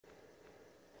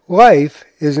Life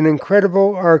is an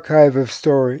incredible archive of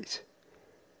stories.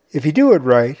 If you do it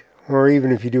right, or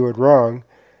even if you do it wrong,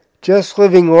 just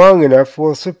living long enough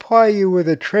will supply you with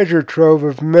a treasure trove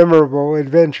of memorable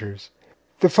adventures.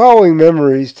 The following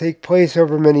memories take place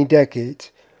over many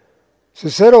decades, so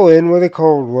settle in with a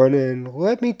cold one and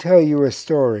let me tell you a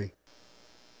story.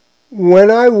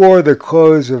 When I wore the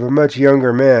clothes of a much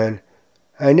younger man,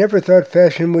 I never thought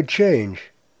fashion would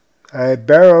change. I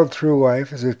barreled through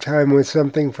life as if time was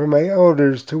something for my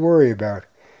elders to worry about.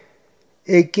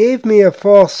 It gave me a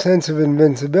false sense of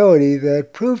invincibility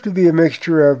that proved to be a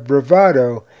mixture of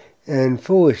bravado and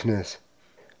foolishness.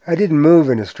 I didn't move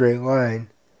in a straight line.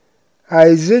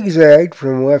 I zigzagged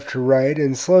from left to right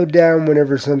and slowed down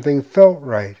whenever something felt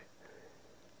right.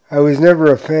 I was never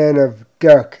a fan of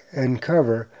duck and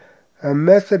cover, a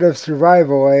method of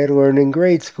survival I had learned in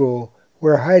grade school,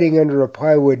 where hiding under a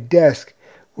plywood desk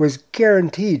was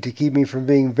guaranteed to keep me from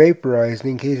being vaporized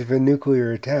in case of a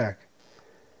nuclear attack.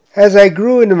 As I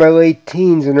grew into my late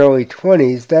teens and early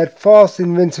 20s, that false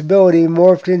invincibility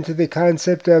morphed into the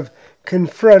concept of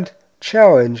confront,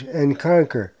 challenge, and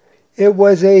conquer. It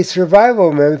was a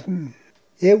survival method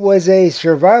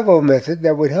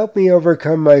that would help me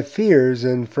overcome my fears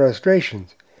and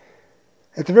frustrations.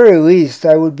 At the very least,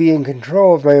 I would be in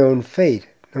control of my own fate,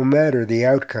 no matter the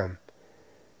outcome.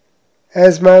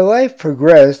 As my life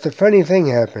progressed, a funny thing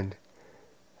happened.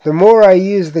 The more I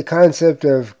used the concept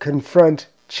of confront,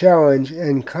 challenge,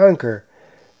 and conquer,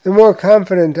 the more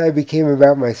confident I became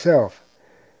about myself.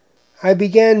 I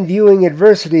began viewing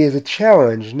adversity as a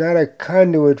challenge, not a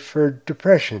conduit for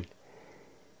depression.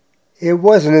 It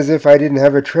wasn't as if I didn't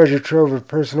have a treasure trove of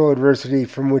personal adversity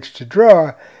from which to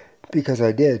draw, because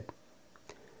I did.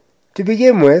 To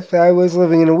begin with, I was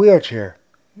living in a wheelchair.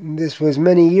 This was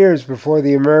many years before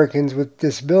the Americans with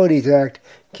Disabilities Act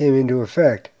came into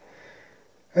effect.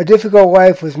 A difficult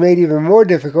life was made even more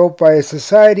difficult by a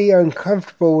society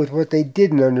uncomfortable with what they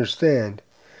didn't understand.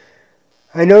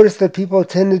 I noticed that people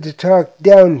tended to talk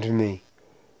down to me.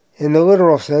 In the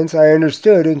literal sense, I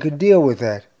understood and could deal with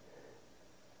that.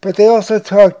 But they also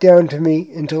talked down to me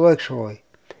intellectually.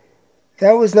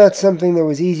 That was not something that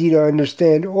was easy to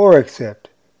understand or accept.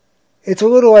 It's a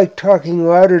little like talking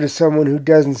louder to someone who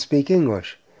doesn't speak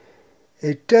English.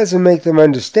 It doesn't make them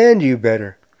understand you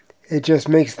better. It just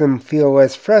makes them feel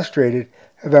less frustrated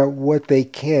about what they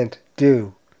can't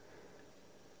do.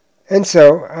 And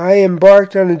so, I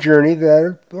embarked on a journey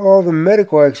that all the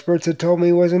medical experts had told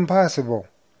me was impossible.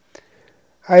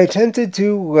 I attempted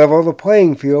to level the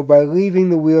playing field by leaving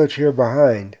the wheelchair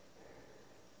behind.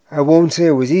 I won't say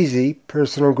it was easy.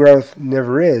 Personal growth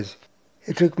never is.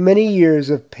 It took many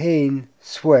years of pain,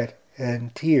 sweat,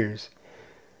 and tears.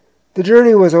 The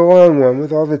journey was a long one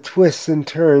with all the twists and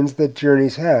turns that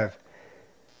journeys have.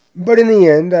 But in the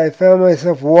end, I found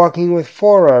myself walking with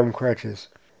forearm crutches.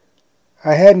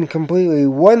 I hadn't completely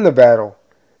won the battle,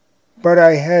 but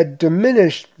I had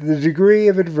diminished the degree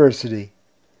of adversity.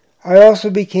 I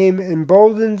also became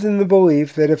emboldened in the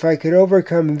belief that if I could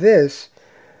overcome this,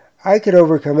 I could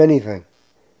overcome anything.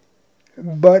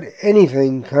 But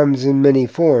anything comes in many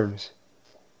forms.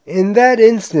 In that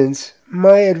instance,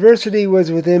 my adversity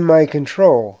was within my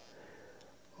control.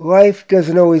 Life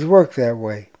doesn't always work that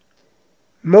way.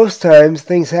 Most times,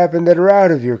 things happen that are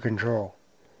out of your control.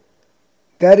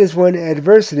 That is when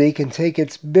adversity can take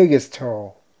its biggest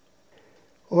toll.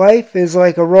 Life is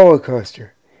like a roller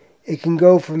coaster. It can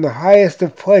go from the highest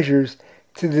of pleasures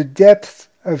to the depths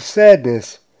of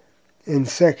sadness in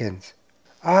seconds.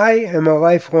 I am a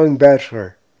lifelong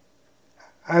bachelor.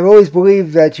 I've always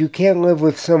believed that you can't live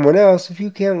with someone else if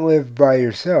you can't live by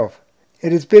yourself.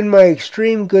 It has been my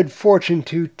extreme good fortune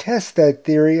to test that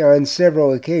theory on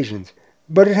several occasions,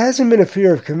 but it hasn't been a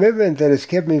fear of commitment that has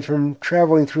kept me from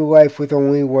traveling through life with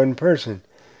only one person.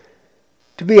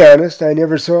 To be honest, I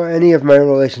never saw any of my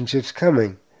relationships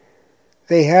coming.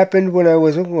 They happened when I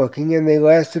wasn't looking, and they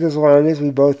lasted as long as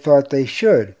we both thought they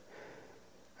should.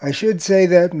 I should say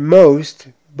that most,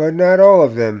 but not all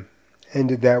of them,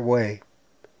 ended that way.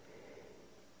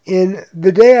 In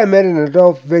The Day I Met an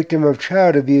Adult Victim of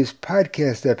Child Abuse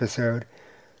podcast episode,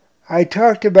 I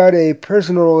talked about a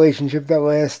personal relationship that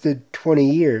lasted 20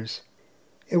 years.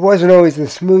 It wasn't always the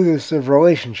smoothest of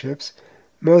relationships.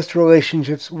 Most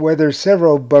relationships weather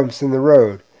several bumps in the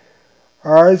road.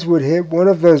 Ours would hit one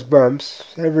of those bumps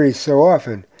every so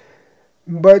often.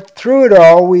 But through it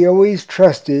all, we always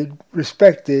trusted,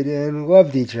 respected, and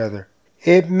loved each other.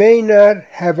 It may not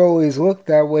have always looked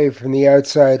that way from the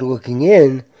outside looking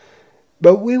in,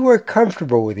 but we were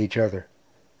comfortable with each other.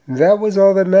 That was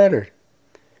all that mattered.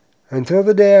 Until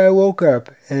the day I woke up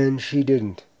and she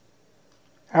didn't.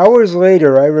 Hours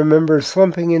later, I remember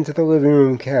slumping into the living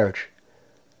room couch.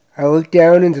 I looked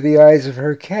down into the eyes of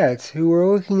her cats, who were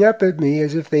looking up at me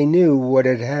as if they knew what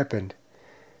had happened.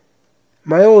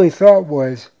 My only thought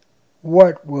was,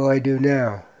 what will I do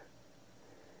now?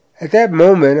 At that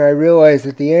moment, I realized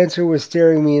that the answer was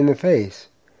staring me in the face.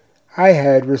 I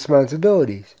had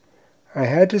responsibilities. I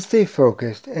had to stay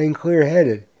focused and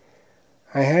clear-headed.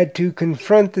 I had to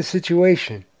confront the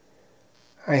situation.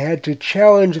 I had to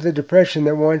challenge the depression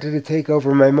that wanted to take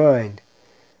over my mind.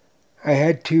 I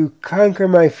had to conquer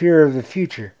my fear of the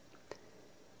future.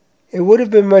 It would have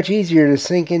been much easier to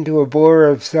sink into a blur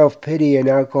of self-pity and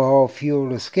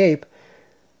alcohol-fueled escape,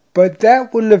 but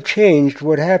that wouldn't have changed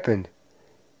what happened.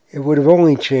 It would have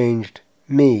only changed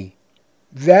me.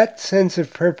 That sense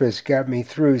of purpose got me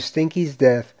through Stinky's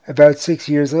death about 6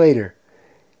 years later.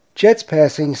 Jet's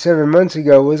passing 7 months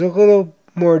ago was a little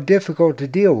more difficult to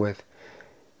deal with,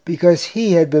 because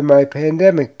he had been my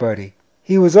pandemic buddy.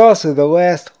 He was also the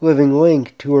last living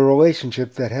link to a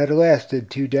relationship that had lasted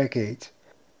 2 decades.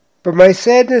 But my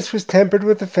sadness was tempered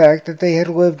with the fact that they had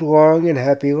lived long and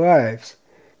happy lives.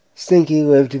 Stinky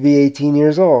lived to be 18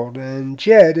 years old, and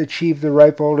Jet achieved the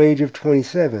ripe old age of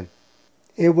 27.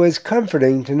 It was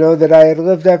comforting to know that I had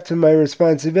lived up to my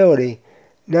responsibility,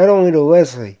 not only to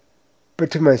Leslie,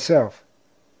 but to myself.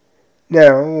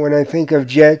 Now, when I think of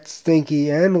Jet, Stinky,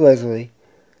 and Leslie,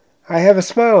 I have a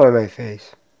smile on my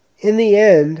face. In the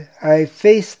end, I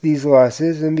faced these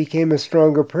losses and became a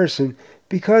stronger person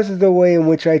because of the way in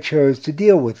which I chose to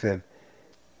deal with them.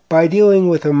 By dealing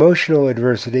with emotional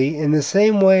adversity in the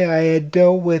same way I had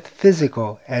dealt with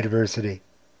physical adversity.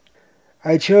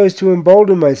 I chose to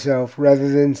embolden myself rather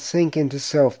than sink into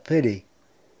self-pity.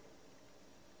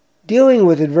 Dealing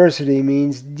with adversity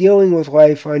means dealing with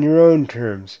life on your own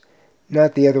terms,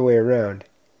 not the other way around.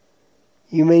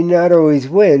 You may not always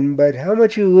win, but how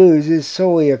much you lose is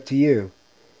solely up to you.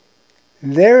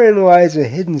 Therein lies a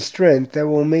hidden strength that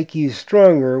will make you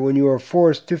stronger when you are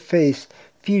forced to face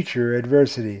future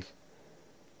adversities.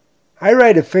 I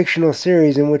write a fictional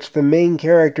series in which the main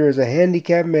character is a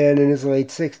handicapped man in his late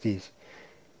 60s.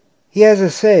 He has a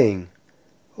saying,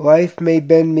 "Life may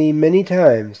bend me many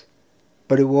times,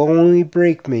 but it will only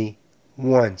break me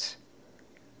once."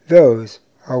 Those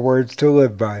are words to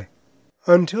live by.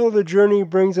 Until the journey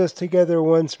brings us together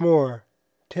once more,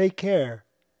 take care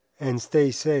and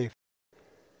stay safe.